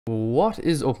What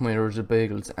is up, my original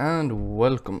bagels, and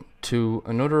welcome to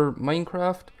another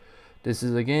Minecraft. This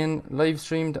is again live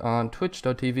streamed on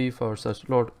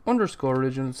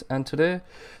twitch.tv/Lord_originals, and today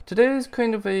is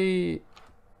kind of a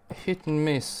hit and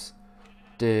miss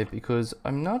day because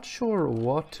I'm not sure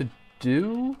what to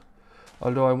do.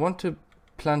 Although I want to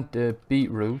plant the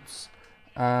beetroots,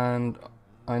 and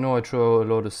I know I throw a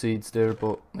load of seeds there,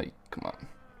 but like, come on,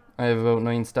 I have about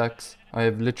 9 stacks. I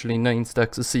have literally 9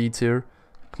 stacks of seeds here.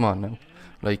 Come on now,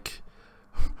 like,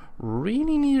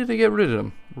 really needed to get rid of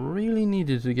them.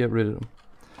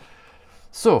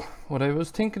 So what I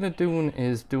was thinking of doing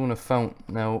is doing a fountain.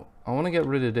 Now I want to get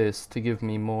rid of this to give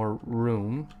me more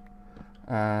room,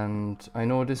 and I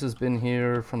know this has been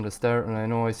here from the start, and I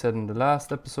know I said in the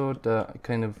last episode that I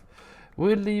kind of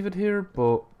will leave it here,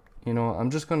 but you know, I'm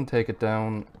just going to take it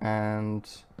down and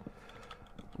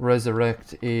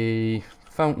resurrect a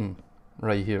fountain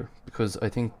right here, because I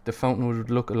think the fountain would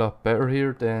look a lot better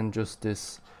here than just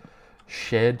this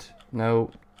shed. Now,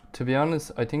 to be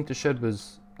honest, I think the shed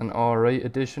was an alright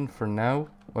addition for now,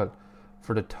 well,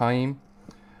 for the time,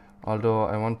 although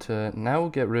I want to now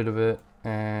get rid of it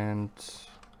and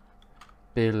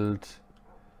build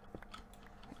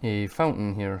a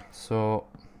fountain here. So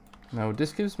now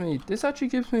this actually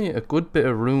gives me a good bit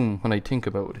of room when I think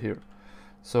about it here.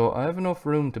 So I have enough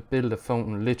room to build a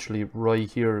fountain literally right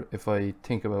here if I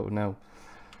think about it now.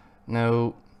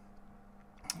 Now,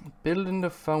 building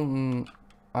the fountain,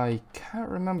 I can't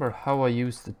remember how I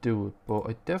used to do it, but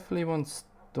I definitely want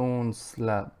stone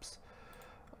slabs.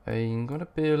 I'm gonna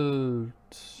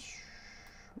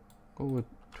go with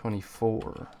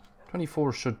 24.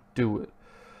 24 should do it.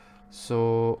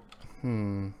 So,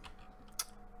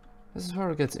 this is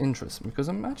where it gets interesting, because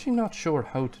I'm actually not sure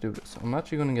how to do this. I'm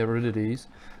actually going to get rid of these.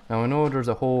 Now I know there's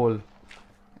a hole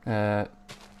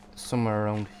somewhere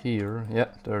around here. Yeah,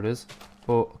 there it is.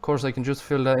 But of course I can just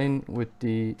fill that in with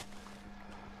the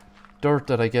dirt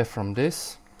that I get from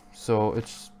this. So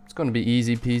it's going to be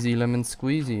easy peasy lemon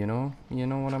squeezy, you know? You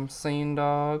know what I'm saying,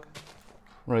 dog?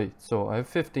 Right, so I have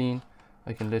 15.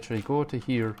 I can literally go to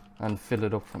here and fill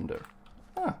it up from there.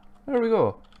 Ah, there we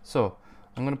go. So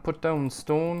I'm going to put down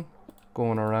stone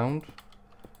going around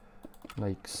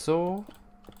like so,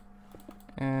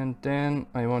 and then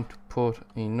I want to put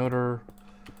another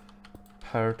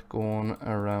part going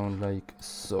around like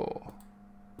so.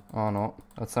 Oh no,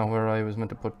 that's not where I was meant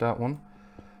to put that one.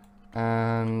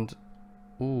 And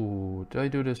ooh, did I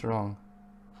do this wrong?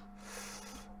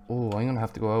 Oh, I'm gonna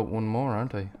have to go out one more,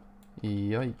 aren't I?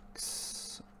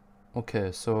 Yikes.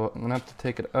 Okay, so I'm gonna have to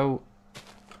take it out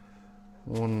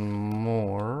one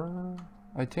more,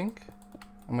 I think.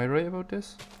 Am I right about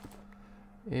this?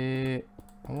 I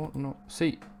won't know.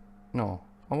 See, no,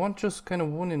 I want just kind of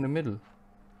one in the middle.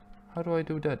 How do I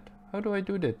do that? How do I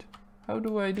do that? How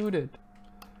do I do that?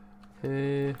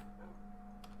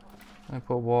 I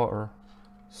put water.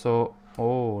 So,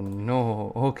 oh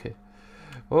no, okay.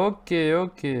 Okay.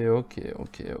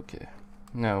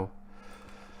 Now,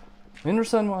 I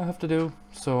understand what I have to do,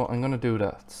 so I'm gonna do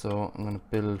that. So I'm gonna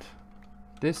build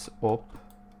this up.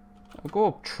 I'll go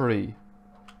up 3.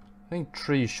 I think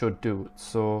 3 should do it.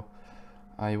 So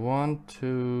I want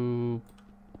to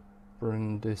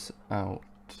bring this out.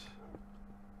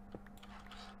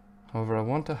 However, I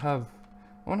want to have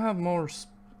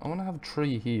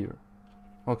 3 here.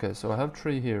 Okay, so I have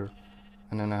 3 here,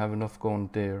 and then I have enough going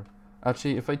there.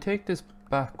 Actually, if I take this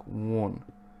back 1,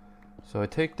 so I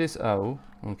take this out.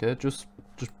 Okay, just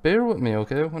bear with me,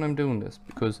 okay, when I'm doing this,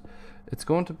 because it's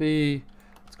going to be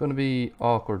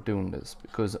awkward doing this,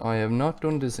 because I have not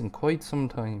done this in quite some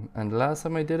time, and the last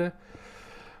time I did it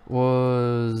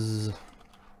was,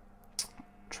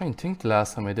 try and think, the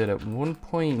last time I did it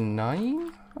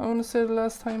 1.9. I want to say the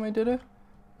last time I did it,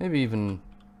 maybe even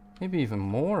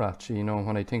more, actually, you know,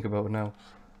 when I think about it now.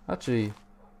 Actually,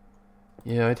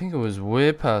 yeah, I think it was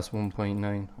way past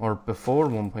 1.9 or before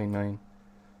 1.9.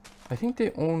 I think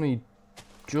they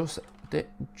just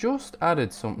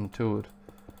added something to it,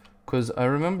 because I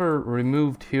remember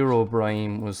removed hero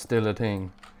Brime was still a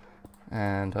thing,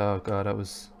 and oh god, that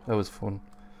was fun.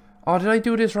 Oh, did I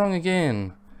do this wrong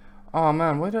again? Oh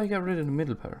man, why did I get rid of the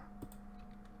middle part?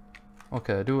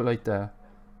 Okay, I do it like that,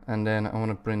 and then I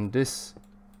want to bring this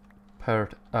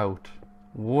part out.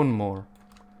 One more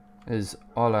is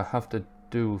all I have to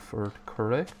do for it,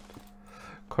 correct?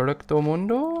 Correcto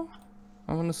mundo?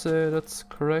 I want to say that's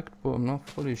correct, but I'm not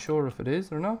fully sure if it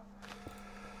is or not.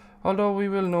 Although we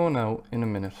will know now in a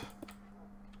minute.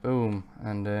 Boom,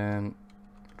 and then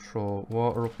throw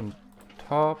water up on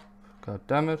top. God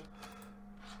damn it.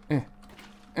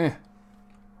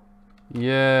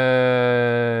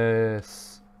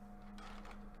 Yes.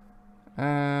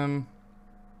 And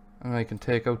I can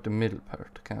take out the middle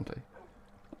part, can't I?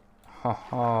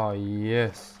 Haha,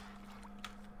 yes.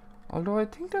 Although I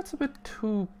think that's a bit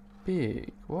too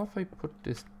big. What if I put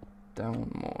this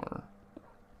down more?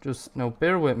 Just now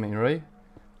bear with me, right?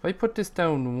 If I put this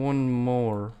down one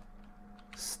more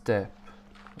step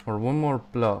or one more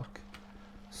block,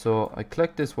 so I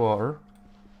collect this water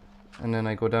and then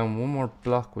I go down one more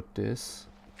block with this.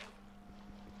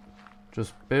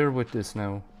 Just bear with this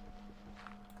now.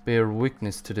 Bear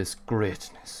witness to this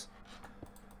greatness.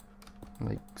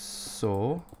 Like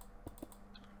so.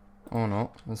 Oh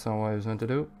no, that's not what I was meant to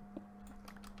do.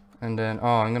 And then,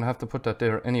 oh, I'm gonna have to put that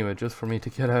there anyway, just for me to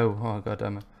get out. Oh, god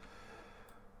damn it.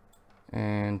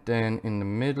 And then in the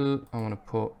middle, I want to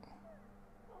put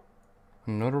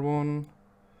another one.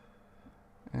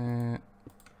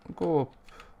 Go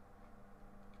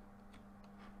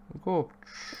up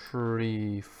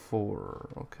 3, 4.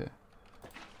 Okay.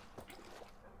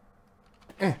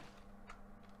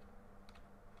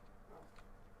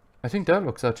 I think that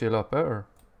looks actually a lot better.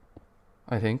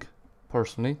 I think,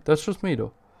 personally. That's just me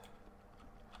though.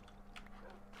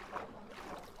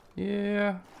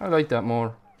 Yeah, I like that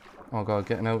more. Oh god,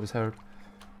 getting out is hard.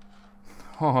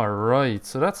 Alright,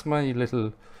 so that's my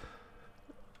little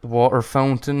water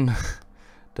fountain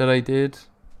that I did.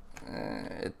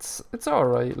 It's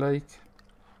alright, like.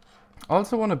 I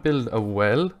also want to build a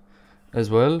well as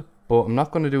well, but I'm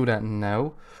not going to do that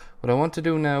now. What I want to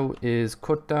do now is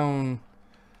cut down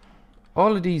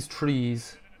all of these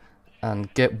trees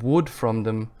and get wood from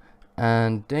them,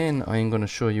 and then I'm going to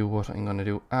show you what I'm going to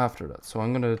do after that. So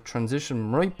I'm going to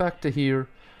transition right back to here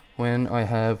when I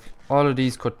have all of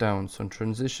these cut down. So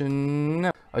transition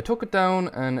now. I took it down,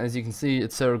 and as you can see,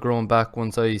 it started growing back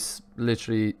once I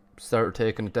literally started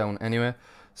taking it down anyway.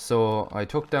 So I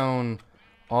took down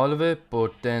all of it,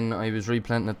 but then I was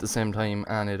replanting at the same time,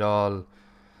 and it all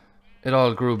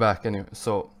grew back anyway.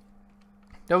 So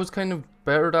that was kind of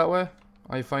better that way,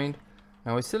 I find.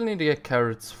 Now I still need to get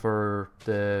carrots for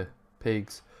the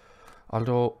pigs,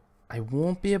 although I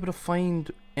won't be able to find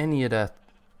any of that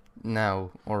now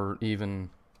or even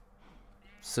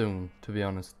soon, to be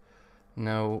honest.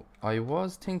 Now I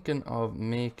was thinking of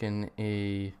making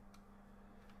a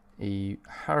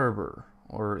harbour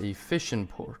or a fishing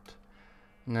port.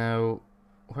 Now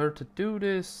where to do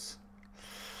this,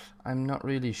 I'm not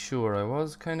really sure. I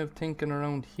was kind of thinking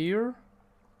around here,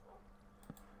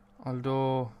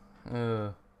 although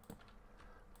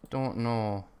don't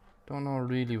know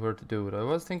really where to do it. I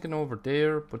was thinking over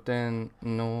there, but then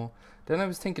no. Then I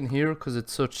was thinking here because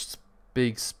it's such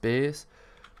big space.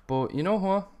 But you know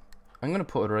what? I'm gonna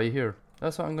put it right here.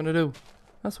 That's what I'm gonna do.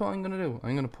 That's what I'm gonna do.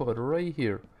 I'm gonna put it right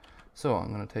here. So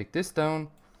I'm gonna take this down,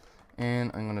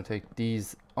 and I'm gonna take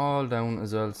these all down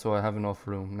as well, so I have enough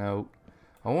room. Now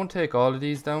I won't take all of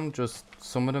these down, just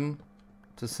some of them,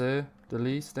 to say the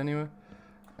least anyway.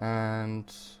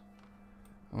 And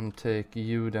I'm gonna take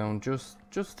you down just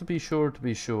to be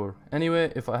sure.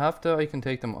 Anyway, if I have to, I can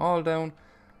take them all down.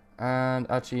 And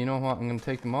actually, you know what? I'm gonna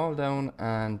take them all down,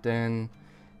 and then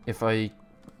if I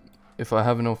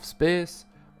have enough space,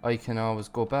 I can always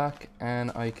go back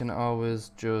and I can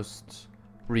always just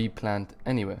replant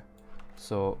anyway.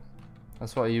 So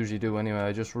that's what I usually do anyway.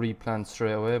 I just replant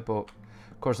straight away, but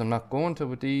of course I'm not going to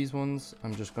with these ones.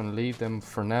 I'm just going to leave them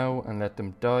for now and let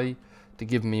them die to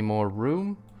give me more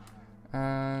room,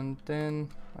 and then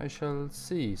I shall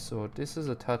see. So this is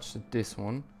attached to this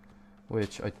one,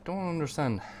 which I don't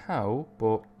understand how,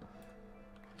 but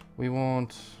we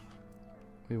won't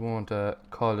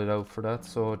call it out for that.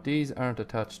 So these aren't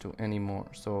attached to anymore,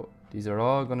 so these are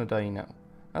all gonna die now.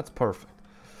 That's perfect.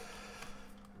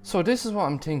 So this is what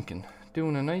I'm thinking,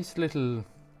 doing a nice little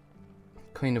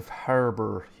kind of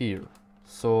harbour here.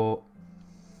 So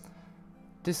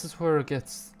this is where it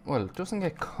gets, well, it doesn't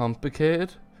get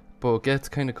complicated, but it gets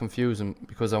kind of confusing,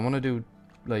 because I want to do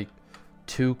like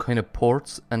 2 kind of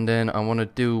ports, and then I want to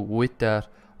do with that,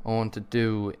 I want to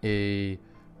do a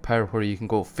part where you can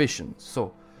go fishing.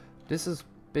 So this is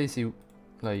basically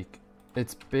like,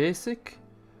 it's basic,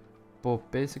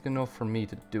 but basic enough for me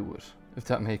to do it, if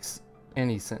that makes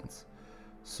any sense.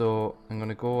 So I'm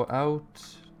gonna go out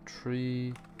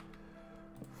 3,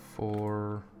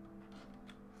 4,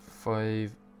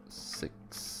 5,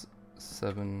 6,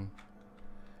 7,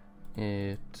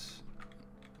 8,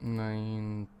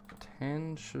 9,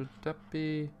 10. Should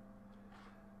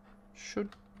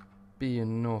be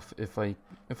enough if I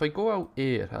go out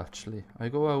 8. Actually, I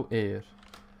go out 8,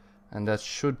 and that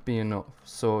should be enough.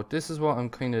 So this is what I'm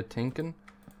kind of thinking.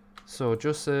 So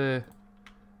just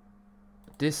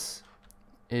this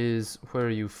is where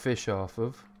you fish off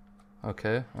of,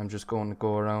 Okay, I'm just going to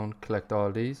go around, collect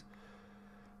all these,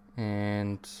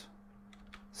 and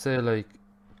say like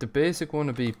the basic one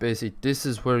would be basically this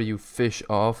is where you fish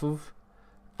off of,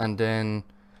 and then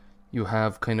you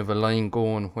have kind of a line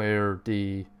going where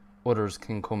the others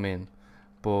can come in.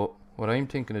 But what I'm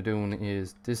thinking of doing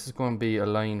is this is going to be a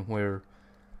line where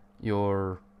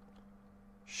your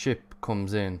ship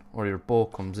comes in or your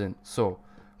boat comes in. So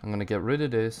I'm going to get rid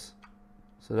of this,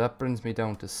 so that brings me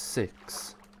down to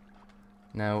 6.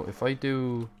 Now if I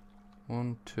do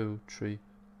 1 2 3,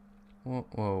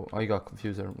 whoa, I got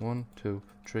confused there. 1 2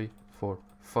 3 4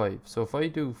 5. So if I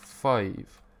do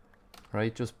 5,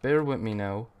 right, just bear with me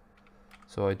now.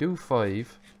 So I do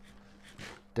 5,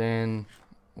 then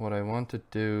what I want to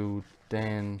do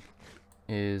then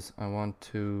is I want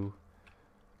to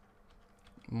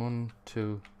 1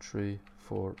 2 3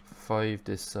 4 5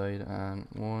 this side, and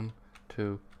 1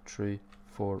 2 3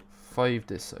 4 5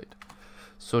 this side.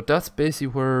 So that's basically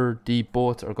where the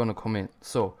boats are going to come in.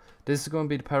 So this is going to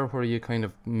be the part where you kind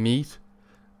of meet,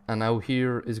 and now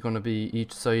here is going to be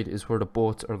each side is where the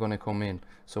boats are going to come in.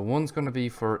 So one's going to be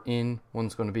for in,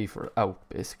 one's going to be for out,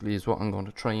 basically is what I'm going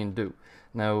to try and do.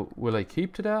 Now will I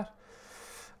keep to that?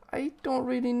 I don't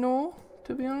really know,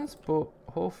 to be honest, but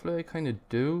hopefully I kind of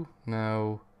do.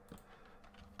 Now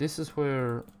this is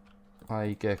where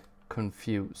I get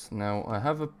confused. Now I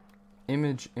have a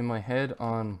image in my head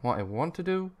on what I want to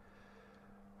do,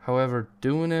 however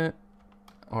doing it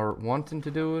or wanting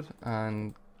to do it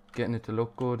and getting it to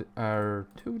look good are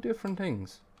two different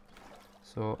things.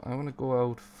 So I want to go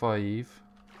out 5,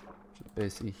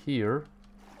 basically here,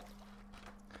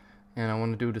 and I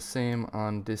want to do the same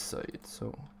on this side.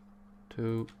 So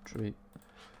 2 3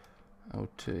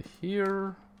 out to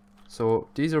here. So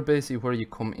these are basically where you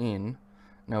come in.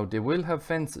 Now they will have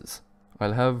fences,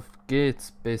 I'll have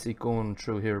gates basically going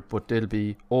through here, but they'll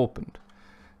be opened.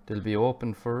 They'll be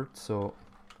open for it, so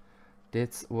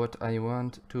that's what I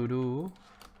want to do.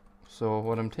 So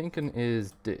what I'm thinking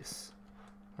is this,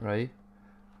 right?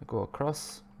 I go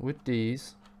across with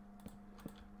these,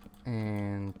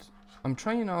 and I'm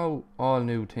trying out all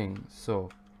new things. So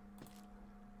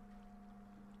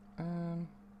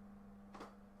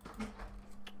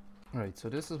right, so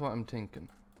this is what I'm thinking.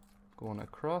 Going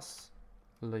across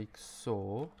like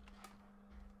so.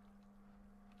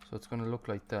 So it's going to look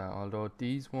like that, although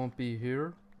these won't be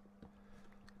here.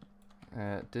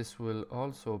 This will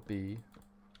also be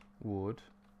wood.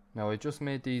 Now I just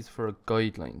made these for a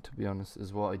guideline, to be honest,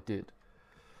 is what I did.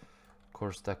 Of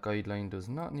course that guideline does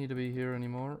not need to be here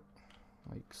anymore,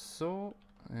 like so.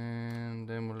 And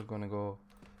then we're going to go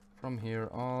from here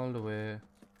all the way,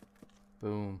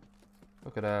 boom.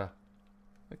 Look at that.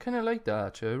 I kind of like that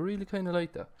actually, I really kind of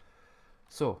like that.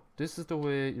 So this is the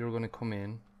way you're going to come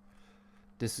in.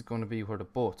 This is going to be where the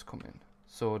boats come in.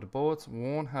 So the boats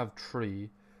won't have 3,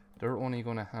 they're only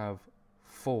going to have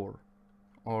 4.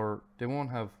 Or they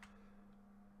won't have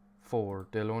 4,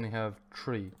 they'll only have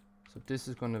 3. So this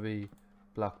is going to be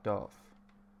blocked off.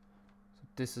 So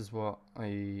this is what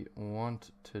I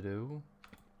want to do.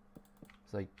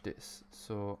 It's like this.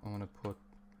 So I'm going to put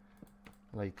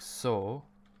like so.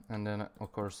 And then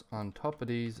of course on top of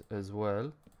these as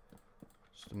well,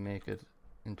 just to make it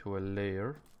into a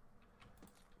layer.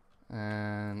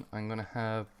 And I'm gonna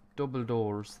have double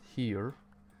doors here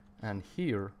and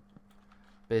here,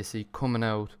 basically coming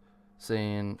out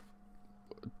saying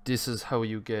this is how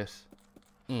you get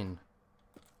in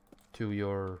to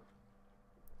your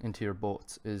into your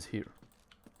boats is here.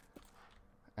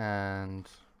 And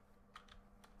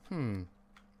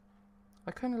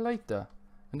I kind of like that.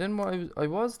 And then what I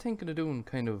was thinking of doing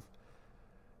kind of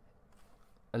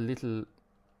a little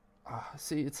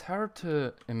see, it's hard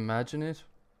to imagine it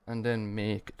and then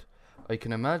make it. I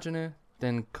can imagine it,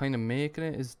 then kind of making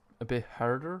it is a bit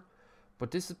harder,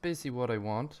 but this is basically what I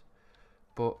want.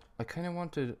 But I kind of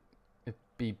wanted it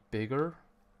be bigger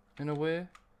in a way,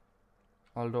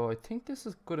 although I think this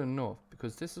is good enough,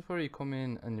 because this is where you come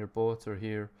in and your boats are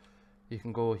here. You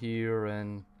can go here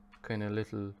and kind of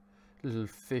little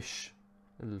fishies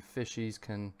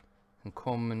can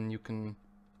come and you can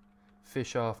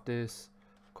fish off this.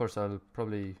 Of course I'll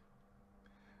probably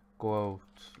go out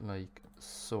like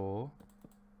so.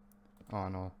 Oh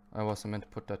no, I wasn't meant to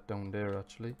put that down there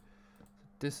actually.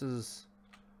 This is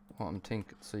what I'm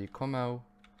thinking. So you come out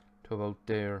to about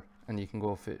there and you can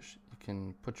go fish. You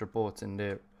can put your boats in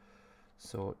there.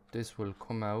 So this will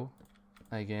come out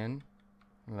again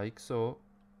like so.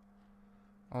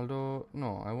 Although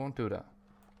no, I won't do that.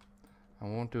 I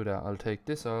won't do that. I'll take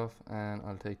this off and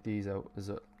I'll take these out as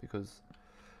well, because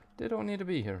they don't need to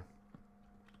be here.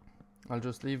 I'll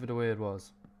just leave it the way it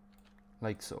was,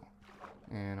 like so.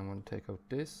 And I'm going to take out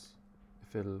this,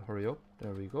 if it'll hurry up.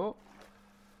 There we go.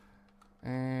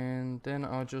 And then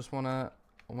I just wanna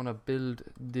build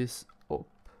this up.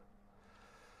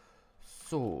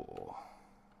 So,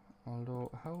 although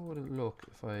how would it look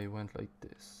if I went like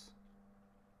this?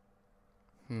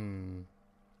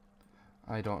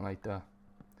 I don't like that.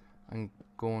 I'm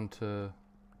gonna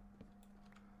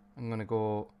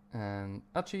go and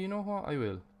actually, you know what? I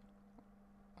will.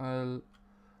 I'll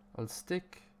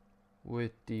stick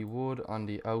with the wood on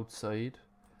the outside,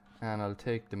 and I'll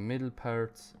take the middle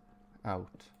parts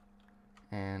out,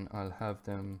 and I'll have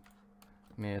them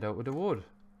made out of the wood,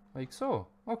 like so.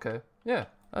 Okay, yeah.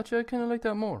 Actually, I kind of like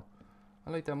that more. I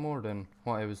like that more than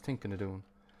what I was thinking of doing.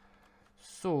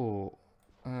 So,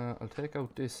 I'll take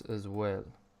out this as well,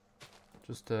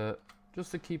 just to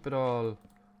keep it all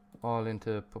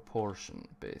into proportion.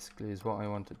 Basically, is what I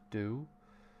want to do.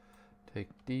 Take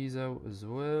these out as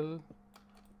well,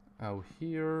 out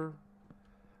here,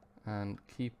 and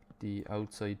keep the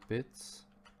outside bits,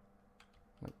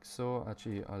 like so.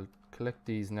 Actually, I'll collect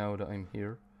these now that I'm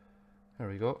here. There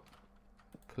we go.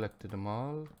 Collected them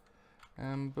all,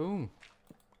 and boom.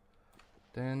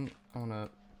 Then I wanna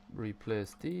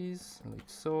replace these like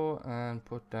so, and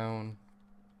put down.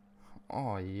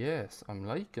 Oh yes, I'm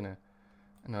liking it.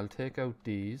 And I'll take out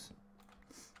these.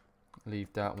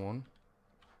 Leave that one.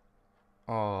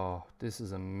 Oh, this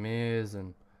is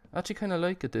amazing. I actually kind of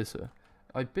like it this way.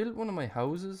 I built one of my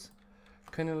houses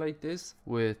kind of like this,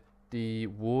 with the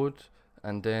wood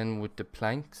and then with the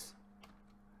planks,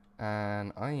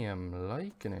 and I am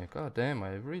liking it. God damn,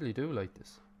 I really do like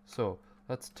this. So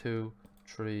that's 2,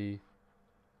 3.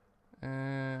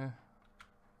 I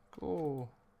go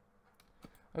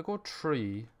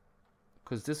 3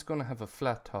 because this is gonna have a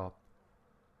flat top,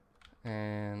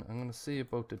 and I'm gonna see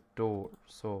about the door.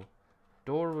 So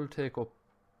door will take up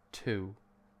 2,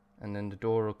 and then the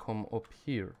door will come up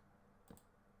here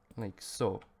like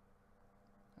so,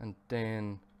 and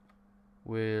then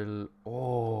we'll,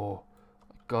 oh,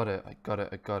 I got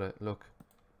it, look,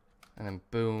 and then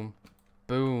boom,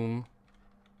 boom.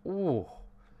 Oh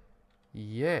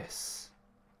yes.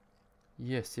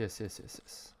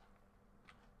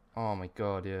 Oh my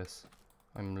god, yes,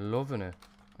 I'm loving it.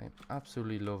 I'm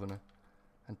absolutely loving it.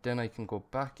 And then I can go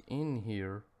back in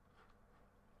here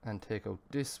and take out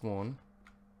this one,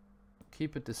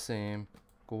 keep it the same,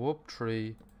 go up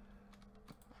 3,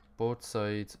 both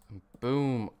sides, and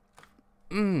boom.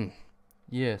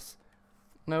 Yes.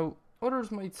 Now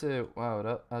others might say, wow,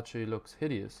 that actually looks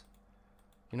hideous.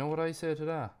 You know what I say to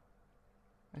that?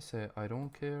 I say, I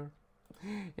don't care.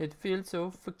 It feels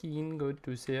so fucking good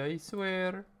to say I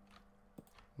swear.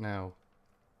 Now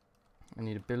I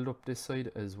need to build up this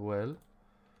side as well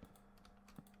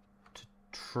to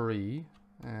 3,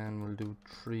 and we'll do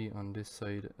 3 on this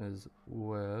side as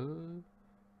well.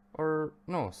 Or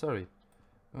no, sorry,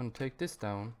 we want to take this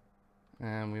down,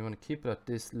 and we want to keep it at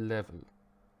this level.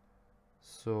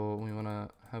 So we want to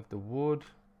have the wood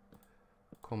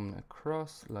coming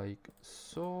across like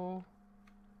so.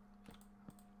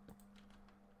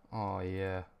 Oh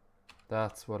yeah,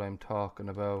 that's what I'm talking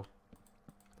about.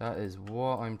 That is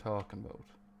what I'm talking about.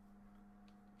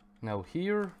 Now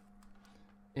here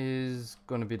is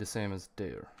going to be the same as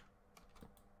there.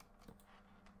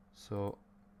 So,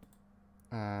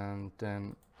 and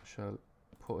then I shall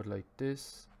put it like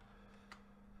this.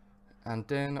 And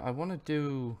then I want to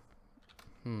do,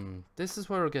 this is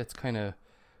where it gets kind of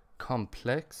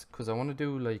complex, because I want to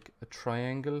do like a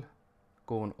triangle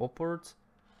going upwards,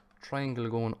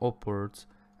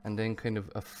 and then kind of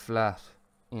a flat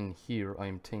in here,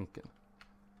 I'm thinking.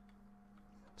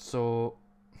 So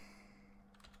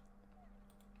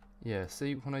yeah,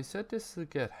 see, when I said this will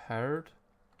get hard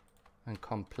and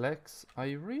complex,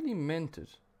 I really meant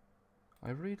it. I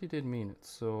really did mean it.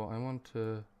 So I want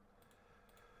to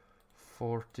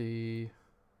 40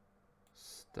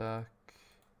 stack,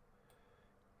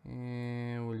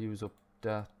 and we'll use up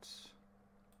that.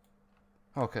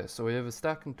 Okay, so we have a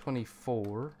stack in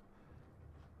 24.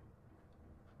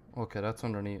 Okay, that's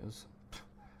underneath us.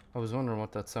 I was wondering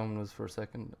what that sound was for a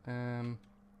second.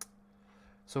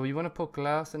 So we want to put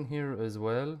glass in here as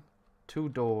well. 2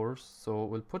 doors. So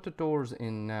we'll put the doors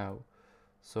in now.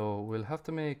 So we'll have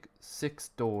to make 6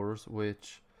 doors,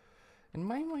 which in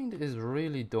my mind is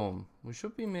really dumb. We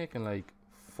should be making like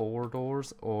 4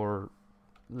 doors or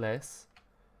less.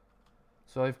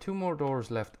 So I have 2 more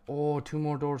doors left. Oh, 2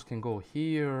 more doors can go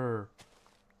here.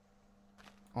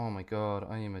 Oh my god,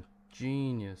 I am a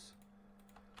genius.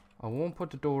 I won't put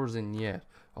the doors in yet,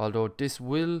 although this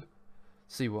will,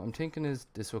 see, what I'm thinking is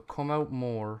this will come out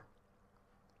more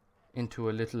into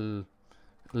a little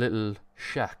little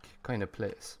shack kind of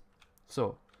place.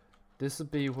 So this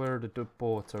would be where the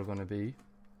boats are going to be,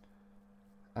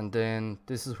 and then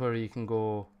this is where you can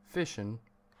go fishing,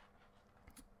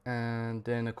 and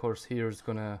then of course here's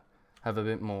going to have a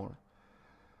bit more.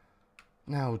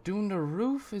 Now doing the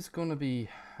roof is going to be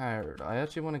hard. I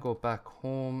actually want to go back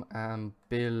home and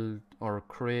build or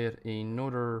create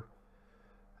another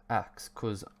axe,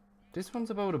 because this one's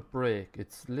about to break.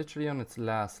 It's literally on its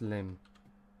last limb.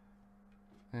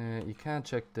 You can't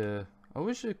check the... I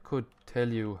wish it could tell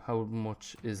you how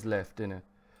much is left in it.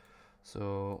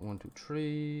 So 1, 2,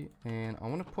 3, and I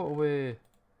want to put away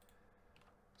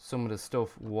some of the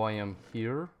stuff while I'm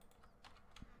here.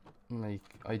 Like,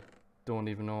 I don't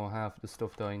even know half the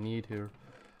stuff that I need here.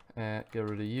 Get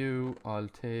rid of you. I'll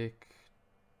take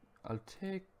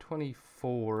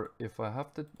 24. If I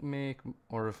have to make,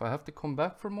 or if I have to come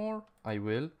back for more, I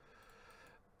will.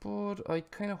 But I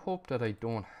kind of hope that I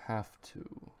don't have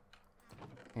to.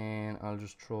 And I'll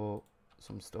just throw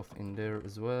some stuff in there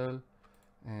as well,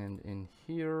 and in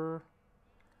here.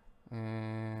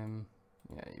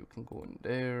 Yeah, you can go in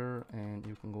there, and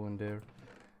you can go in there,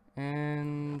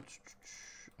 and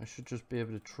I should just be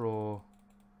able to throw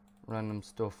random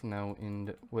stuff now in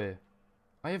the way.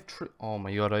 I have 3. Oh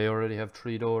my god, I already have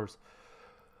 3 doors.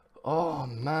 Oh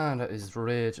man, that is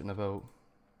raging about.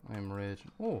 I'm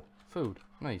raging. Oh, food.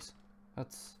 Nice.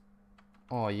 That's...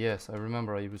 Oh yes, I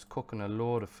remember I was cooking a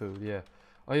load of food. Yeah,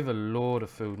 I have a load of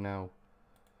food now.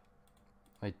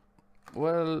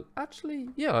 Well, actually,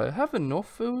 yeah, I have enough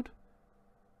food.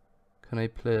 Can I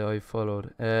play I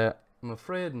followed? I'm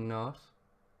afraid not.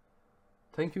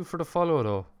 Thank you for the follow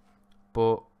though,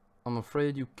 but I'm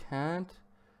afraid you can't,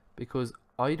 because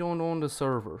I don't own the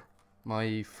server.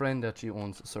 My friend actually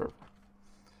owns the server.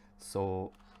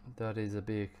 So that is a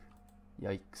big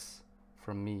yikes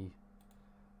from me.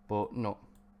 But no,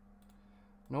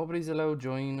 nobody's allowed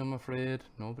join, I'm afraid.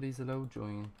 Nobody's allowed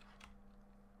join.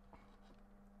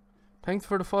 Thanks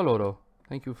for the follow though.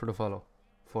 Thank you for the follow.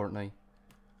 Fortnite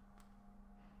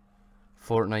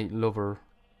lover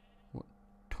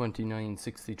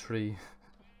 2963.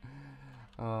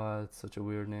 Oh, that's such a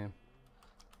weird name.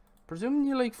 Presuming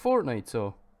you like Fortnite,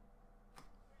 so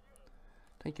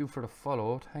thank you for the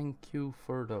follow. Thank you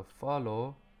for the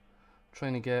follow.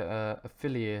 Trying to get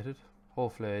affiliated.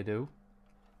 Hopefully I do.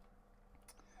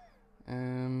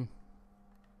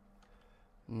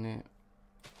 Nah.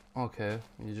 Okay,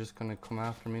 you're just gonna come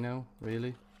after me now?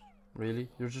 Really? Really?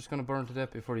 You're just gonna burn to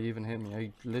death before you even hit me.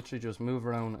 I literally just move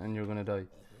around and you're gonna die.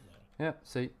 Yeah,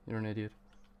 see? You're an idiot.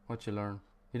 What you learn?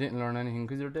 You didn't learn anything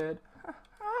because you're dead.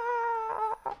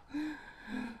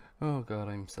 Oh god,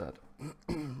 I'm sad.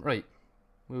 Right,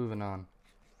 moving on.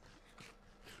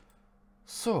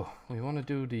 So, we want to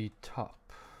do the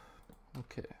top.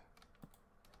 Okay.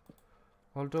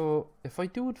 Although, if I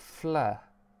do it flat,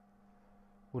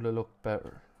 will it look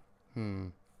better?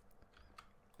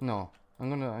 No, I'm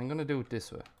gonna do it this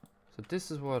way. So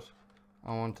this is what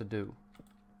I want to do.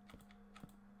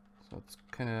 So it's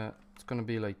gonna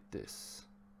be like this.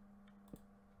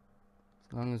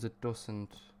 As long as it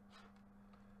doesn't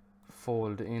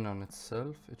fold in on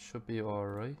itself, it should be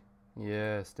alright.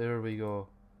 Yes, there we go.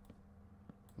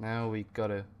 Now we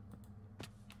got it.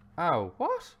 Ow,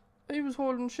 what? I was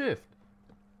holding shift.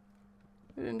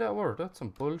 Didn't that work? That's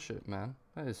some bullshit, man.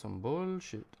 That is some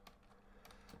bullshit.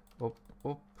 Up,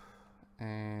 up,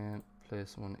 and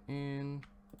place one in.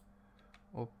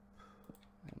 Up,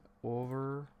 and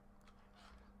over.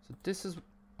 So this is...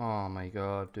 Oh my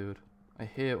god, dude. I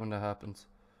hate when that happens.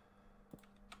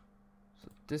 So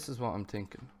this is what I'm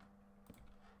thinking.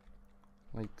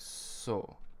 Like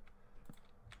so.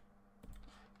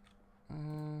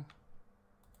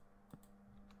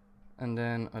 And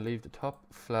then I leave the top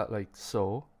flat like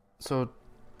so. So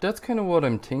that's kind of what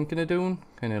I'm thinking of doing,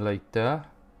 kind of like that.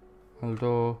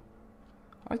 Although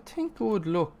I think it would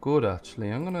look good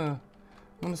actually. I'm gonna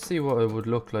see what it would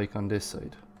look like on this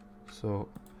side. So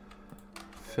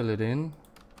fill it in.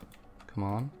 Come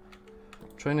on.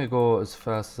 I'm trying to go as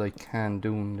fast as I can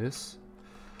doing this,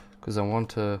 because I want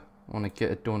to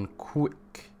get it done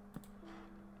quick.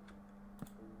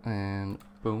 And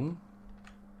boom.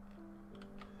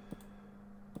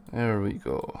 There we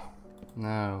go.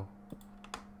 Now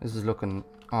this is looking...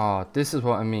 Ah, this is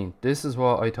what I mean. This is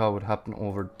what I thought would happen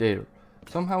over there.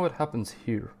 Somehow it happens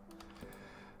here.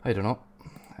 I don't know.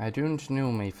 I don't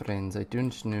know, my friends. I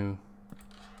don't know.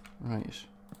 Right.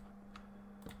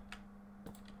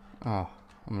 Oh,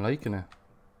 I'm liking it.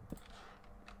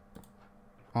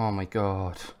 Oh my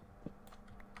god.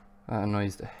 That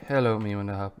annoys the hell out of me when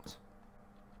that happens.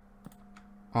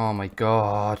 Oh my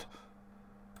god.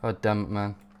 God damn it,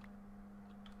 man.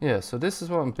 Yeah, so this is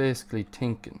what I'm basically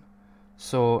thinking.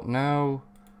 So now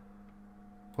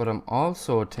what I'm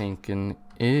also thinking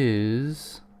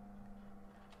is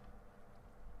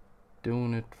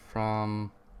doing it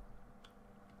from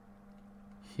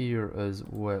here as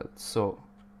well. So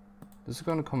this is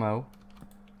going to come out.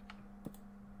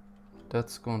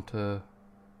 That's going to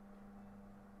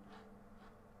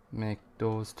make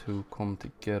those two come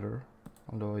together.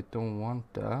 Although I don't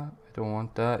want that. I don't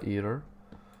want that either.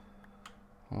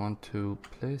 I want to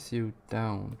place you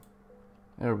down.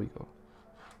 There we go.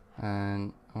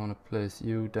 And I want to place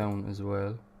you down as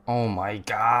well. Oh my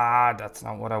god, that's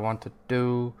not what I want to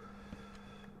do.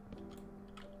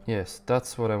 Yes,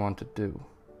 that's what I want to do.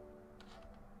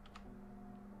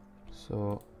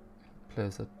 So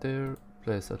place it there,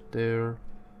 place it there,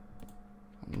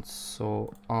 and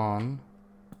so on.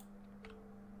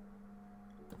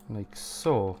 Like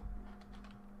so.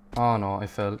 Oh no, I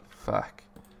fell. Fuck.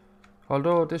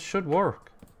 Although this should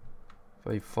work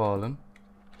if I've fallen.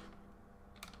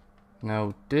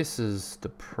 Now this is the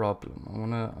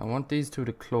problem. I want these two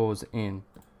to close in.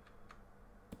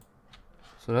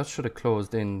 So that should have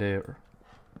closed in there.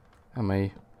 Am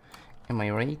I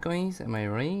right, guys? Am I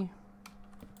right?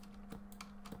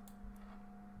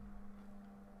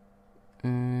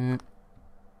 I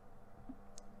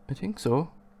think so.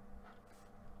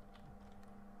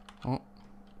 Oh.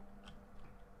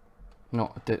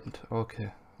 No, it didn't.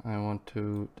 Okay. I want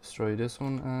to destroy this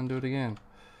one and do it again.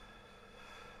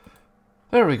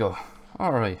 There we go.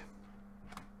 Alright.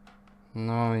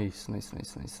 Nice, nice,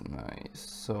 nice, nice, nice.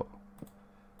 So,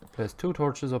 place two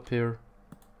torches up here.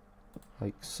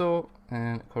 Like so.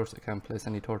 And of course I can't place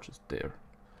any torches there.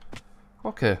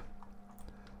 Okay.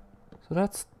 So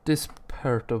that's this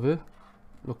part of it.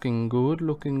 Looking good,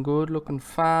 looking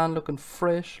fine, looking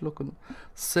fresh, looking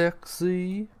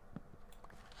sexy.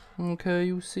 Okay,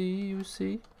 you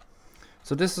see.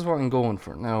 So this is what I'm going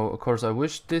for. Now, of course, I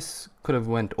wish this could have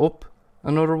went up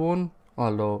another one,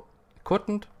 although it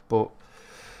couldn't, but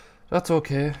that's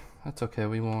okay. That's okay,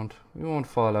 we won't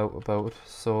fall out about it.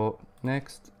 So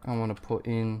next I want to put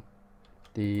in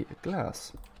the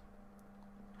glass.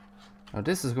 Now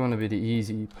this is going to be the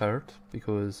easy part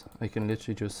because I can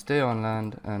literally just stay on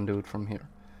land and do it from here.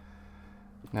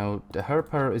 Now the hard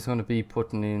part is going to be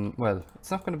putting in, well,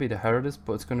 it's not going to be the hardest,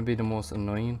 but it's going to be the most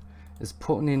annoying, is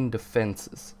putting in the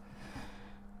fences.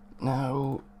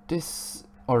 Now this,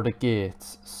 or the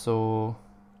gates, so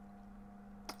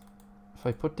if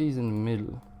I put these in the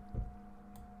middle,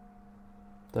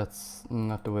 that's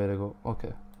not the way to go.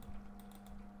 Okay.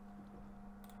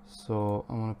 So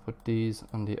I want to put these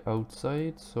on the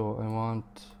outside, so I want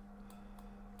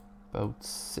about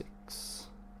 6.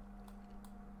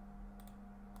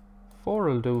 4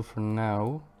 will do for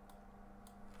now,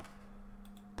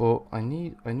 but I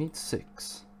need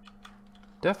 6.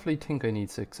 Definitely think I need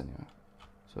 6 anyway.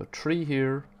 So 3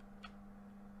 here.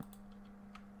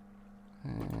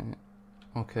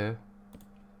 Okay.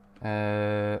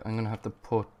 I'm gonna have to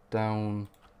put down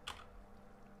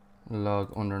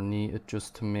log underneath it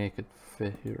just to make it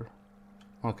fit here.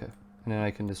 Okay, and then I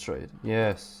can destroy it.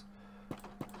 Yes.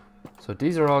 So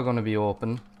these are all going to be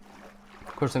open.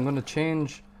 Of course, I'm going to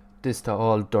change this to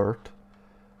all dirt.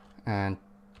 And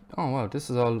oh wow, this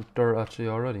is all dirt actually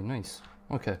already. Nice.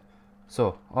 Okay,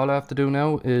 so all I have to do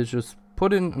now is just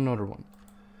put in another one.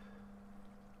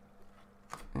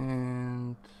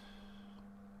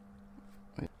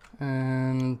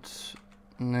 And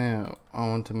now I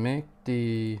want to make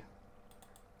the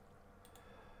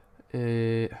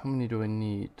how many do I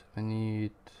need?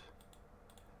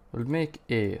 We'll make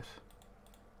 8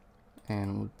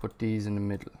 and we'll put these in the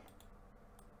middle.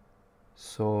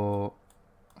 So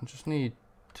I just need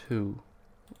 2.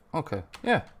 Okay,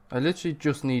 yeah, I literally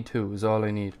just need 2 is all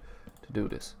I need to do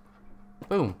this.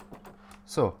 Boom.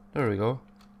 So there we go.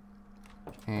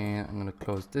 And I'm gonna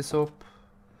close this up.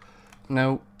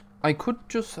 Now I could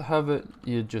just have it,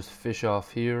 you just fish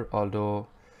off here, although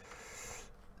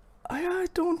I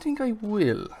don't think I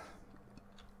will.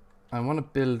 I want to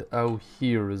build out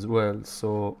here as well,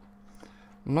 so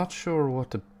I'm not sure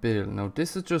what to build. Now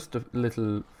this is just a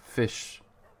little fish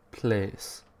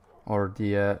place, or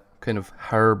the kind of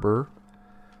harbour,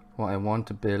 what I want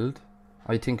to build.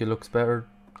 I think it looks better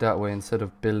that way instead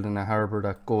of building a harbour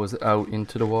that goes out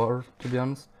into the water, to be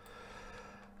honest.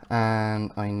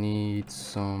 And I need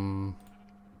some,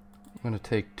 I'm going to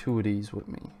take 2 of these with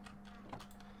me.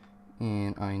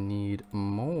 And I need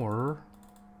more.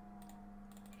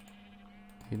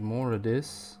 Need more of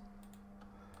this.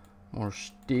 More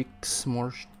sticks,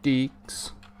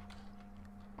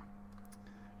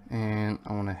 And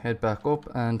I want to head back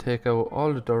up and take out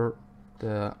all the dirt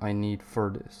that I need for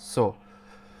this. So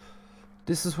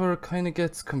this is where it kind of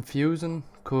gets confusing,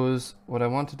 because what I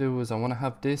want to do is I want to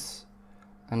have this,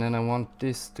 and then I want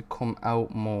this to come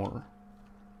out more.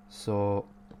 So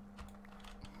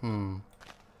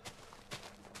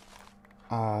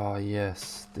ah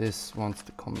yes, this wants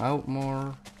to come out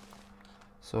more.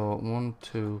 So 1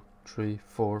 2 3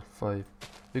 4 5,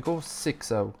 we go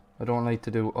 6 out. I don't like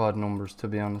to do odd numbers, to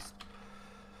be honest.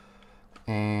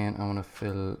 And I want to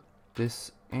fill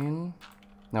this in.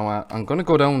 Now I'm gonna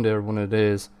go down there one of the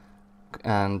days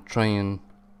and try and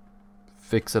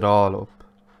fix it all up.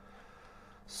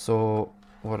 So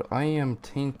what I am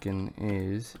thinking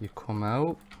is you come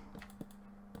out.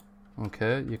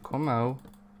 Okay, you come out,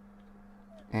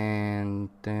 and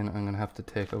then I'm gonna have to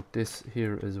take out this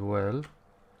here as well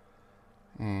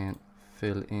and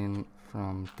fill in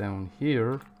from down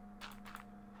here,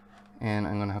 and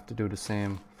I'm gonna have to do the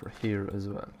same for here as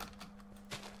well.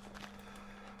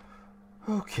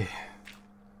 Okay,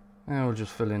 now we'll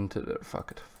just fill into there.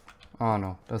 Fuck it. Oh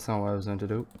no, that's not what I was going to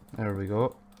do. There we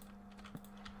go,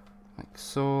 like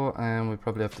so. And we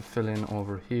probably have to fill in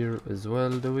over here as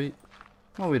well, do we?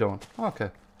 No, we don't.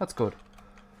 Okay, that's good.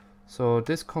 So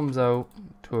this comes out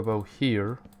to about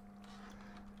here,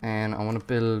 and I want to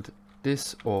build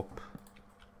this up.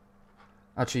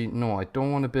 Actually, no, I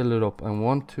don't want to build it up. I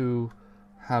want to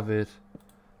have it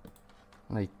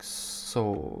like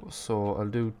so. So I'll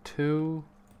do 2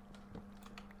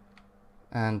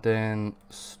 and then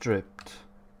stripped.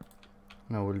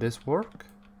 Now will this work?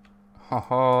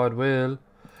 Haha, it will.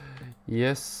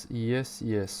 Yes, yes,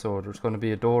 yes. So there's going to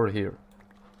be a door here,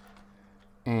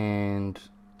 and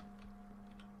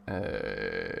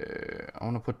I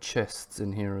want to put chests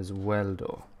in here as well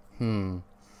though.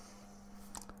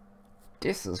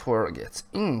 This is where it gets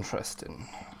interesting.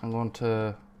 I'm going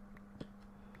to...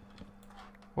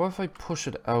 What if I push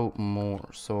it out more?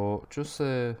 So just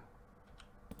say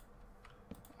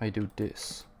I do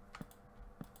this.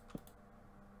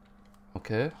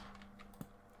 Okay.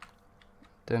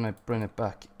 Then I bring it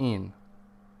back in.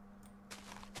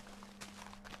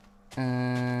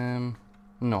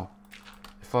 No.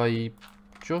 If I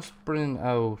just bring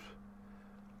out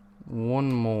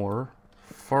one more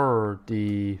for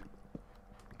the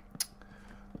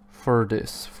for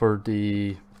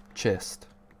the chest,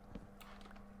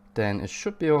 then it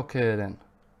should be okay then.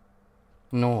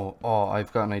 No, oh,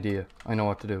 I've got an idea. I know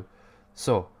what to do.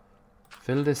 So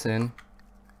fill this in.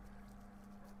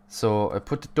 So I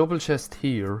put the double chest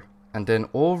here, and then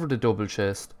over the double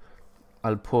chest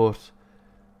I'll put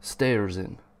stairs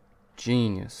in.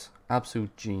 Genius,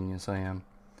 absolute genius I am.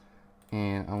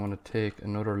 And I want to take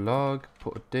another log,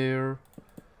 put it there,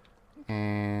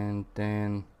 and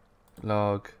then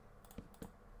log,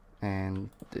 and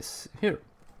this here.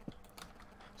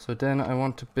 So then I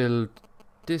want to build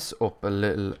this up a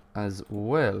little as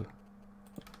well.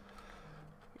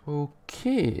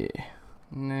 Okay,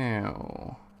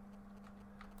 now,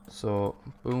 so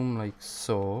boom, like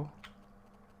so.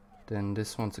 Then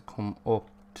this wants to come up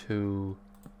to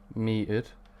meet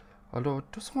it, although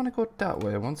it doesn't want to go that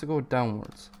way. It wants to go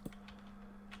downwards.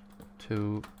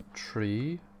 2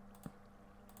 3,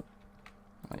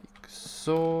 like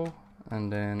so,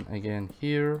 and then again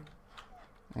here,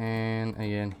 and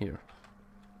again here.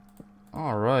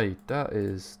 Alright, that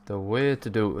is the way to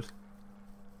do it.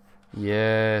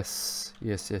 Yes,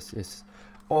 yes, yes, yes.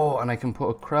 Oh, and I can put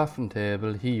a crafting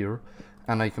table here,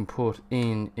 and I can put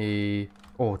in a...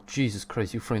 Oh, Jesus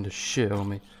Christ, you frightened the shit out of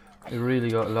me. I really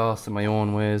got lost in my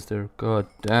own ways there. God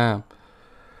damn.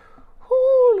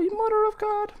 Holy mother of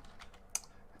God.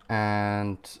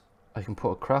 And I can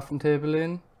put a crafting table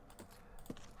in.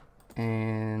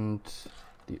 And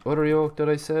the other yoke that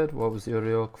I said, what was the other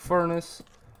yoke? Furnace.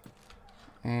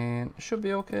 And it should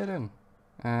be okay then.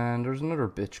 And there's another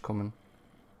bitch coming.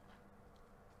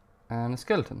 And a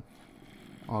skeleton.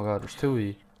 Oh God, there's 2 of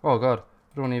you. Oh God,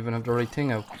 I don't even have the right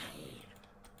thing out.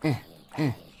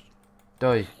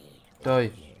 Die.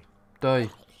 Die. Die.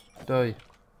 Die.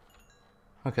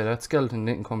 Okay, that skeleton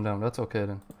didn't come down. That's okay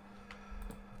then.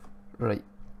 Right.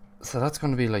 So that's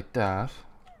going to be like that.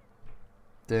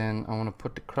 Then I want to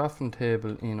put the crafting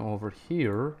table in over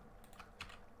here.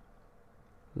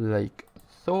 Like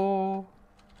so.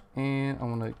 And I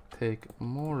want to take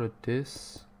more of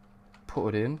this.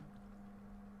 Put it in.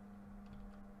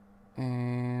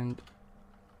 And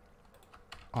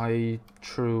I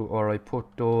put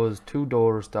those 2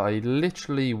 doors that I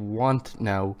literally want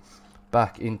now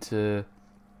back into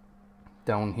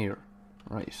down here.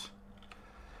 Right.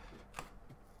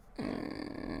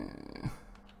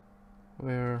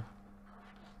 Where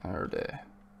are they?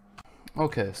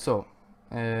 Okay, so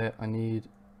I need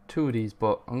 2 of these,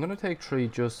 but I'm gonna take 3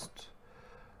 just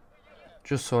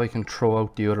so I can throw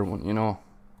out the other one, you know.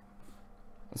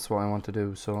 That's what I want to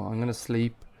do. So I'm gonna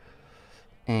sleep,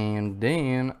 and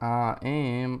then I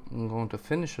am going to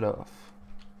finish it off.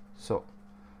 So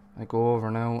I go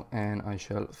over now and I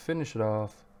shall finish it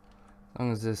off. As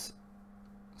long as this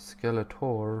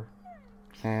Skeletor,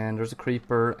 and there's a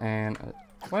creeper, and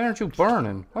why aren't you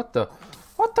burning? What the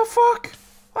fuck?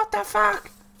 What the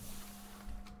fuck?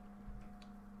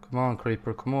 Come on,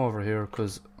 creeper, come over here,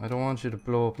 because I don't want you to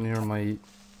blow up near my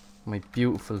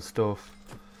beautiful stuff.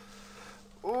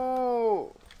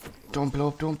 Oh, don't blow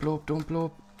up, don't blow up, don't blow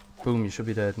up. Boom, you should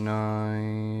be dead.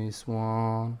 Nice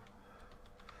one.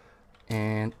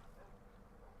 And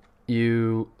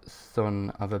you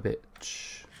son of a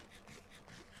bitch,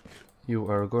 you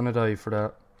are gonna die for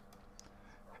that.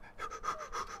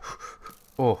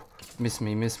 Oh, miss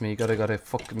me, gotta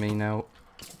fuck me now.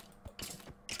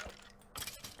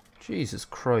 Jesus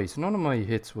Christ, none of my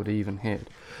hits would even hit.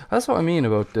 That's what I mean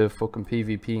about the fucking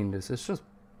PvP in this. It's just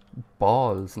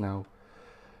balls now.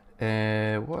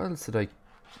 What else did I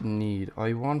need?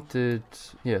 I wanted,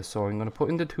 yeah, so I'm gonna put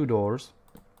in the 2 doors.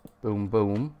 Boom,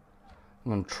 boom.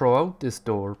 I'm gonna throw out this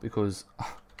door because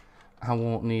I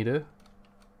won't need it.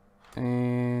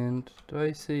 And do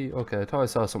I see? Okay, I thought I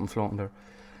saw something floating there.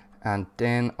 And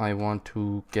then I want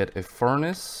to get a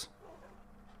furnace.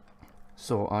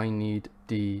 So I need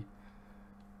the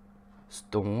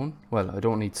stone. Well, I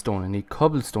don't need stone, I need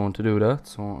cobblestone to do that.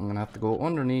 So I'm gonna have to go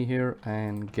underneath here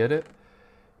and get it.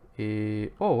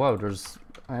 Oh wow,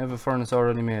 I have a furnace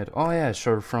already made. Oh yeah,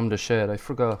 sure, from the shed. I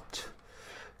forgot.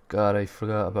 God, I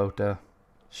forgot about that.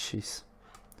 Jeez.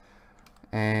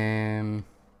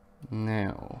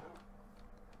 Now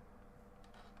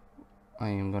I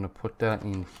am gonna put that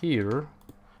in here,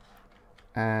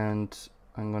 and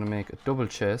I'm gonna make a double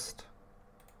chest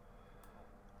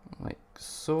like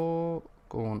so,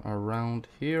 going around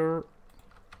here.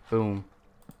 Boom,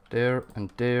 there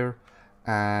and there.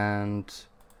 And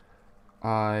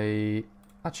I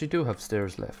actually do have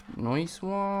stairs left. Nice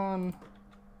one.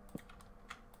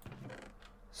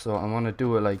 So I want to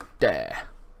do it like that.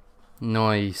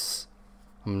 Nice.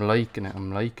 I'm liking it,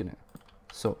 I'm liking it.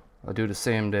 So I'll do the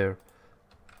same there.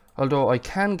 Although I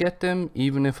can get them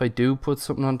even if I do put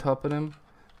something on top of them,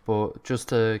 but just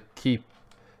to keep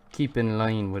in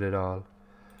line with it all.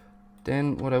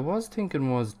 Then what I was thinking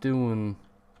was doing,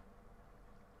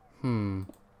 that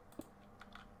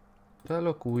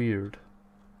look weird.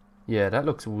 Yeah, that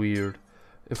looks weird.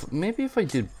 Maybe if I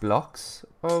did blocks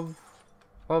of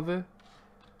it.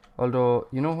 Although,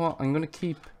 you know what, I'm gonna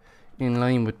keep in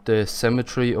line with the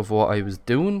symmetry of what I was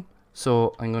doing.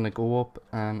 So I'm gonna go up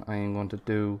and I'm going to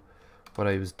do what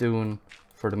I was doing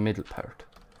for the middle part.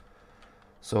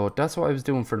 So that's what I was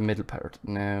doing for the middle part.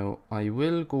 Now I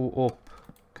will go up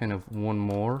kind of one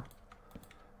more.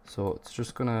 So it's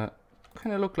just gonna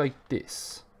kind of look like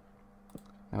this.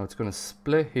 Now it's gonna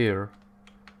split here.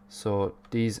 So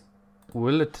these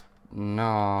will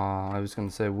I was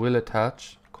gonna say will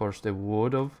attach. Of course they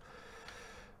would have.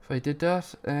 If I did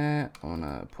that, I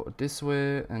wanna put it this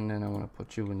way, and then I wanna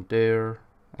put you in there.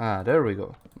 Ah, there we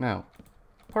go. Now,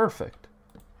 perfect.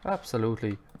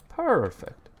 Absolutely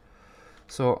perfect.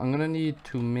 So I'm gonna need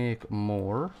to make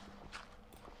more.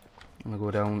 I'm gonna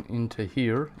go down into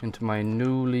here, into my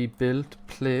newly built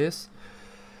place,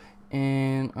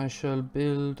 and I shall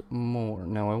build more.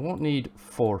 Now I won't need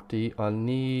 40.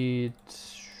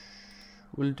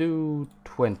 We'll do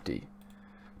 20.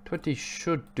 20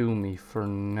 should do me for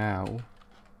now.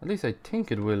 At least I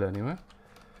think it will anyway.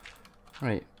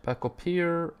 Right, back up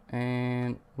here,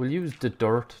 and we'll use the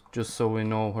dirt just so we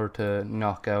know where to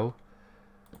knock out.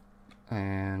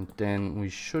 And then we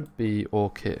should be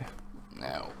okay.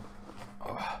 Now,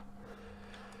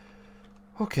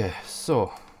 okay,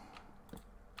 so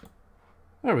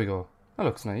there we go. That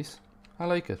looks nice. I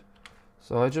like it.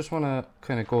 So I just want to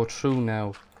kind of go through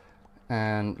now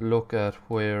and look at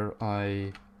where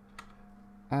I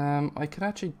can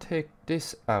actually take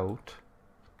this out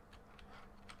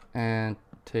and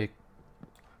take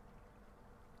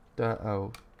that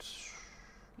out.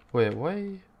 Wait,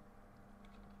 why?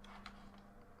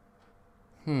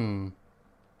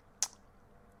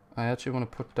 I actually want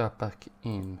to put that back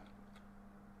in.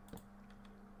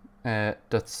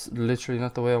 That's literally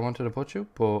not the way I wanted to put you,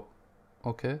 but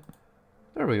okay.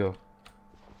 There we go.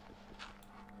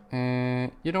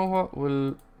 You know what?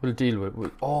 We'll deal with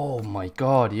it. Oh my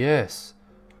god, yes.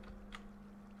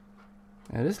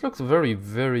 This looks very,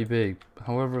 very big.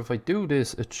 However, if I do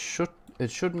this, it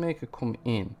should make it come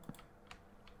in.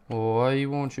 Why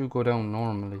won't you go down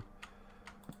normally?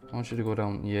 I want you to go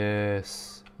down.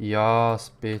 Yes.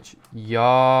 Yas, bitch.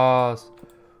 Yas.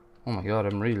 Oh my god,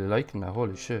 I'm really liking that.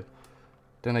 Holy shit.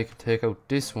 Then I could take out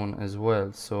this one as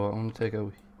well. So I'm gonna take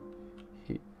out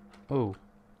oh.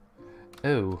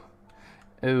 Oh.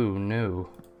 Oh no.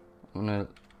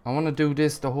 I wanna do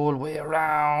this the whole way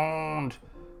around.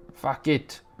 Fuck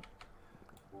it.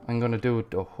 I'm gonna do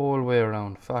it the whole way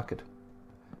around. Fuck it.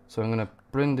 So I'm gonna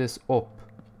bring this up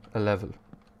a level.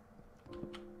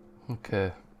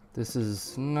 Okay. This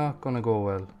is not gonna go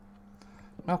well.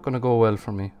 Not gonna go well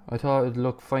for me. I thought it'd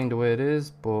look fine the way it is,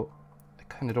 but I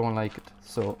kinda don't like it.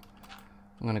 So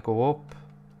I'm gonna go up.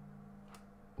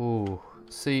 Ooh.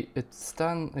 See, it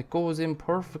goes in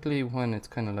perfectly when it's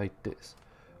kinda like this.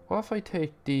 What if I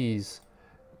take these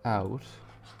out?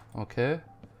 Okay.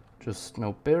 Just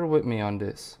now bear with me on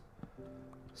this.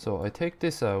 So I take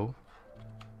this out.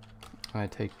 I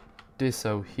take this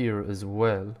out here as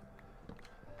well.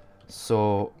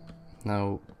 So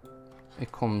now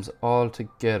it comes all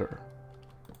together.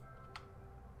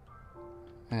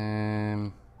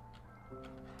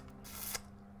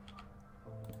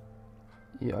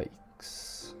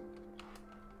 Yikes.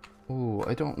 Oh,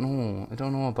 I don't know. I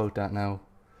don't know about that now.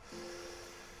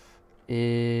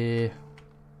 And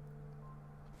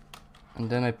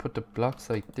then I put the blocks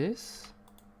like this.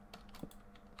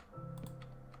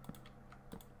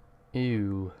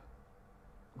 Ew.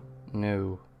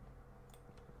 No.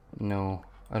 No,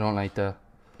 I don't like that.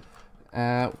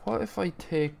 What if I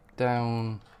take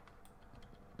down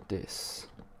this?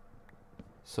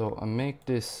 So I make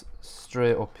this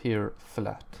straight up here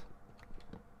flat.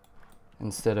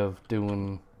 Instead of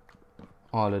doing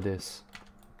all of this.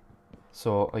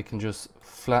 So I can just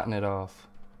flatten it off.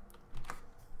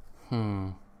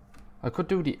 I could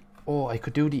do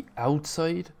the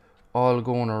outside all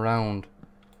going around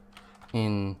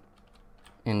in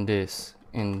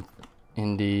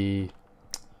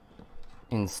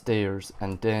stairs,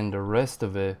 and then the rest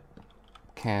of it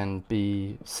can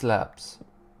be slabs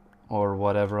or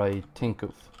whatever I think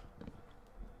of.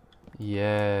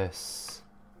 Yes.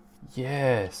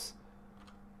 Yes.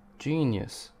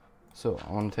 Genius. So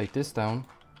I want to take this down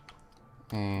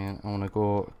and I want to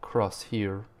go across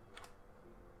here,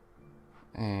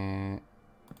 and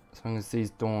as long as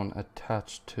these don't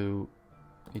attach to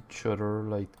each other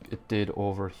like it did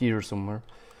over here somewhere,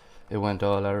 it went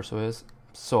all arseways.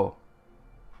 So,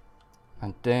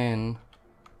 and then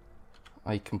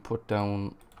I can put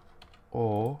down,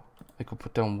 I could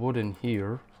put down wood in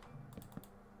here,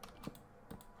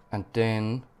 and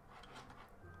then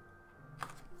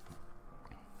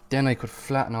I could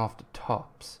flatten off the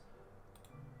tops.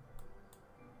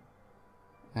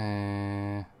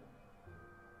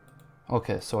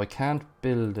 Okay, so I can't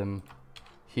build them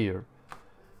here.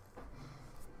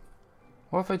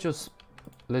 What if I just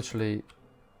literally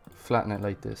flatten it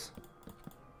like this?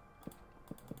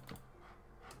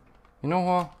 You know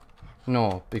what?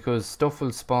 No, because stuff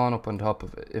will spawn up on top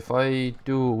of it. If I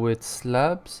do it with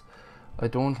slabs, I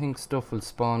don't think stuff will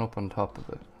spawn up on top of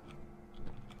it.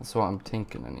 That's what I'm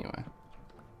thinking anyway.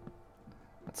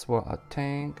 That's what I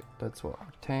think. That's what I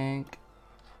think.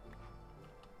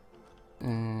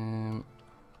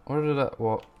 Where did that?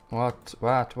 What?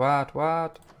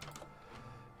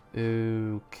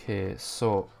 Okay,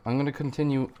 so I'm gonna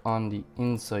continue on the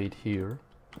inside here.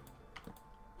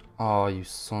 Oh, you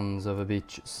sons of a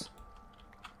bitches.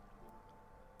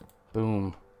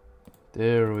 Boom.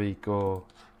 There we go.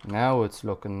 Now it's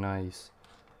looking nice.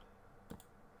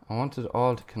 I want it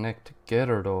all to connect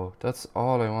together though. That's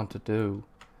all I want to do.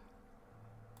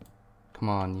 Come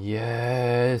on.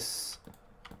 Yes.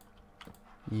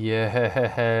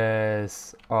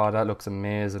 Yes. Oh, that looks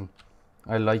amazing.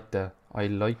 I like that. I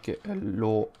like it a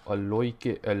lot. I like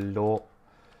it a lot.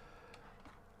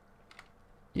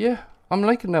 Yeah, I'm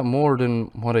liking that more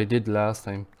than what I did last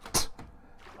time.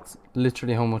 It's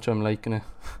literally how much I'm liking it.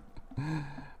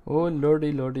 Oh,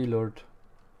 lordy, lordy, lord.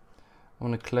 I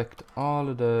want to collect all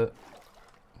of the...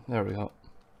 There we go.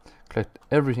 Collect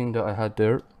everything that I had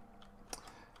there.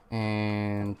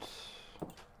 And...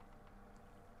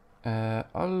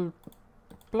 I'll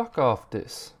block off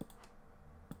this.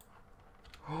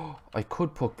 I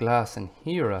could put glass in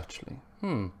here actually.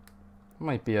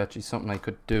 Might be actually something I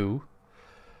could do.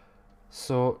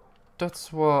 So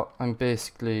that's what I'm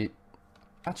basically...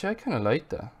 Actually, I kind of like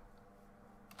that.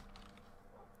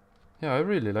 Yeah, I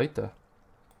really like that.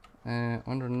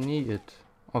 Underneath it...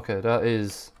 Okay, that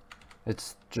is...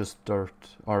 It's just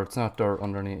dirt. Or it's not dirt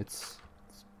underneath.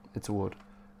 It's wood.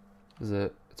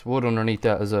 It's wood underneath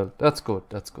that as well. That's good.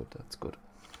 That's good. That's good.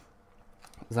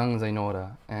 As long as I know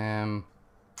that.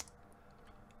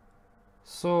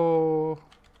 So...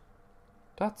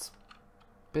 That's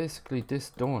basically this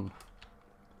done.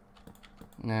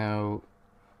 Now,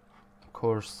 of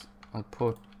course,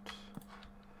 I'll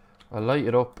light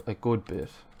it up a good bit.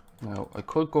 Now, I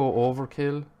could go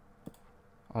overkill,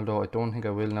 although I don't think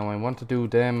I will. Now, I want to do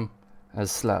them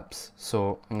as slabs,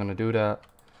 so I'm gonna do that.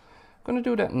 I'm gonna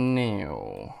do that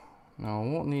now. Now, I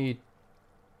won't need.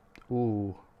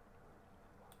 Ooh.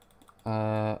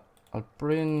 I'll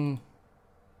bring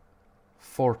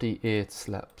 48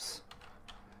 slabs,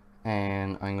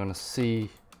 and I'm gonna see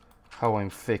how I'm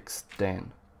fixed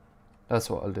then. That's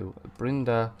what I'll do. I'll bring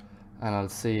that and I'll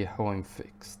see how I'm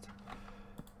fixed.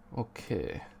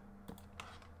 Okay.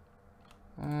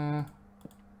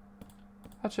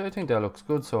 Actually, I think that looks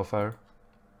good so far.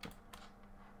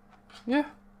 Yeah,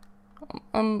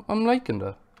 I'm liking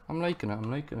that. I'm liking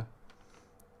it.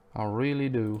 I really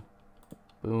do.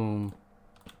 Boom.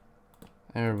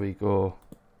 There we go.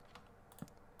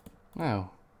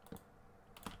 Now,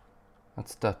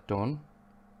 that's that done,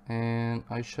 and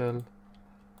I shall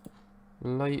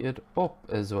light it up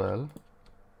as well.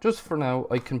 Just for now,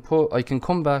 I can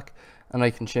come back and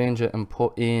I can change it and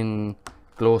put in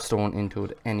glowstone into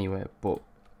it anyway, but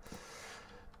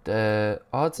the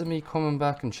odds of me coming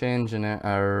back and changing it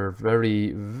are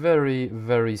very, very,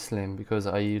 very slim, because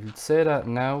I'll say that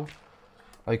now,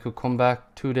 I could come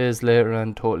back 2 days later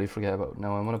and totally forget about it.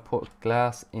 Now I'm going to put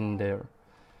glass in there.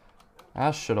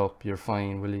 Ah, shut up, you're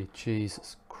fine, will you?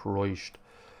 Jesus Christ.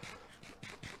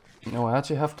 No, I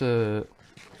actually have to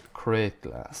create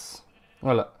glass.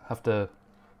 Well, I have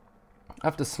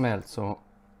to smelt, so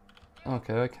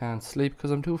okay, I can't sleep because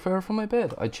I'm too far from my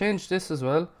bed. I changed this as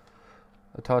well.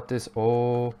 I thought this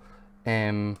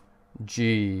OMG.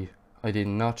 I did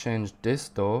not change this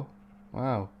though.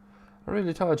 Wow. I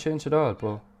really thought I changed it all,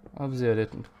 but obviously I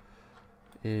didn't.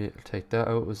 I'll take that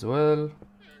out as well.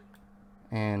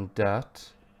 And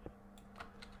that.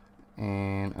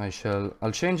 And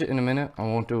I'll change it in a minute. I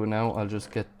won't do it now. I'll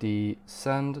just get the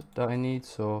sand that I need.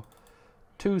 So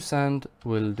 2 sand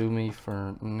will do me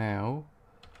for now.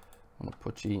 I'm gonna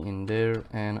put you in there,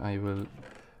 and I will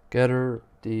gather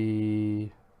the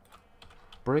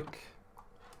brick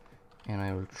and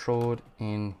I will throw it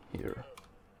in here.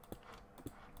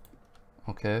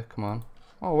 Okay, come on.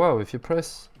 Oh wow, if you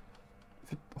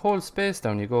hold space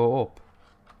down, you go up.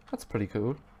 That's pretty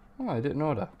cool. Oh, I didn't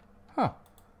know that. Huh.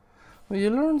 Well, you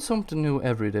learn something new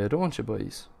every day, don't you,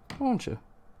 boys? Don't you?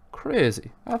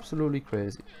 Crazy. Absolutely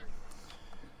crazy.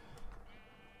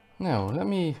 Now, let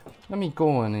me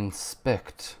go and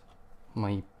inspect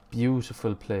my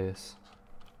beautiful place.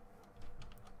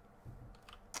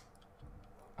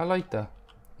 I like that.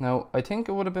 Now, I think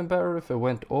it would have been better if it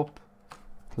went up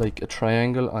like a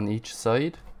triangle on each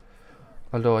side,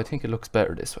 although I think it looks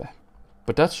better this way.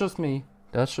 But that's just me.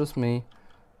 That's just me.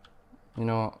 You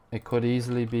know, it could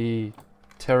easily be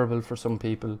terrible for some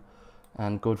people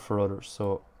and good for others.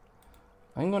 So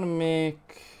I'm gonna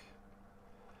make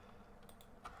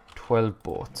 12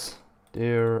 boats.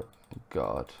 Dear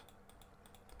God,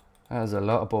 that is a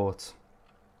lot of boats.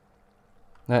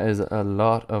 That is a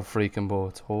lot of freaking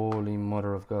boats. Holy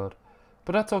mother of God.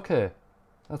 But that's okay.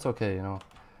 That's okay, you know.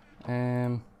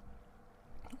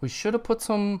 We should have put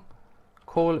some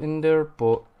coal in there,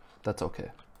 but that's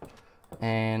okay.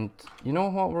 And you know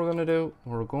what we're gonna do?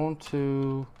 We're going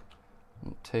to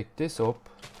take this up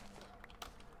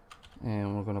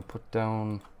and we're gonna put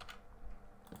down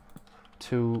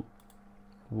 2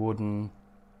 wooden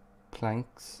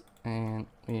planks, and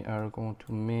we are going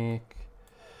to make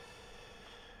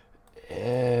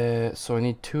so I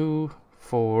need 2,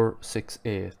 4, 6,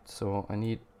 8. So I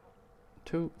need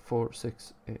 2, 4,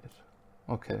 6, 8.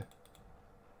 Okay.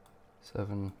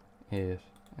 7, 8.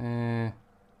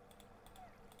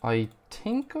 I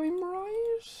think I'm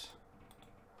right.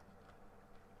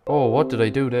 Oh, what did I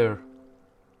do there?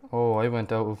 Oh, I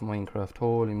went out of Minecraft.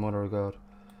 Holy mother of God.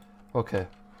 Okay.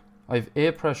 I have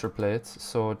 8 pressure plates,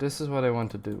 so this is what I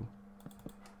want to do.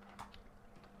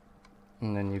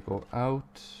 And then you go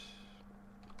out.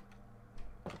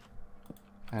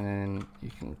 And then you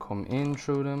can come in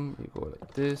through them. You go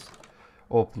like this.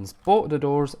 Opens both of the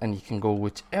doors, and you can go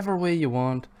whichever way you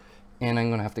want. And I'm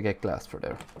gonna have to get glass for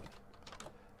there.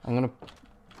 I'm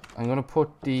gonna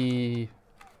put the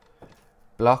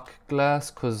block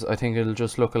glass because I think it'll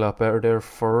just look a lot better there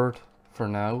for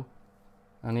now.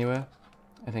 Anyway,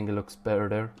 I think it looks better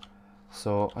there.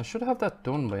 So I should have that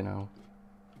done by now.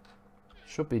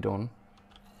 Should be done.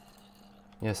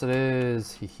 Yes, it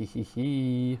is. Hee hee hee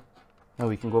hee. Now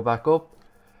we can go back up,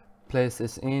 place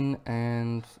this in,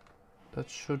 and that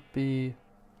should be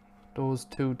those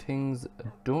 2 things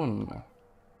done.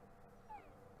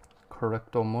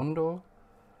 Correcto mundo.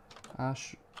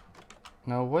 Ash.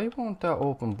 Now, why won't that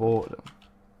open both of them?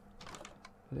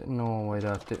 I didn't know why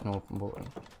that didn't open both of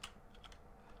them.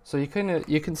 So you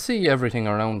can see everything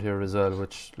around here as well,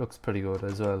 which looks pretty good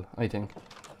as well, I think.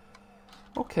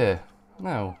 Okay,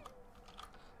 now.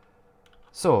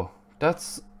 So,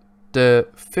 that's the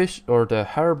fish or the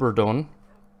harbour done.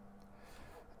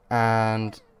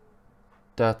 And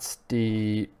that's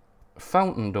the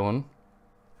fountain done.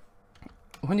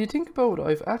 When you think about it,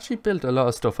 I've actually built a lot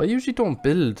of stuff. I usually don't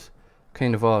build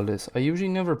kind of all this. I usually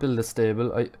never build a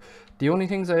stable. The only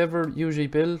things I ever usually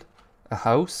build, a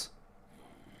house.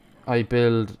 I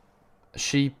build a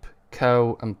sheep,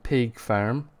 cow and pig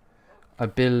farm. I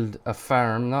build a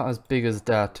farm, not as big as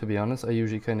that to be honest. I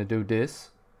usually kind of do this.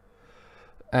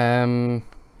 What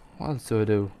else do I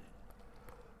do?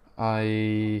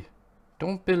 I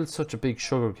don't build such a big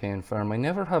sugarcane farm. I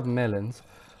never have melons.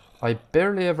 I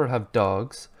barely ever have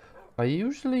dogs. I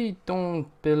usually don't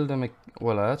build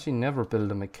well, I actually never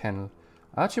build a kennel.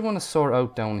 I actually want to sort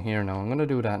out down here now. I'm going to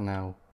do that now.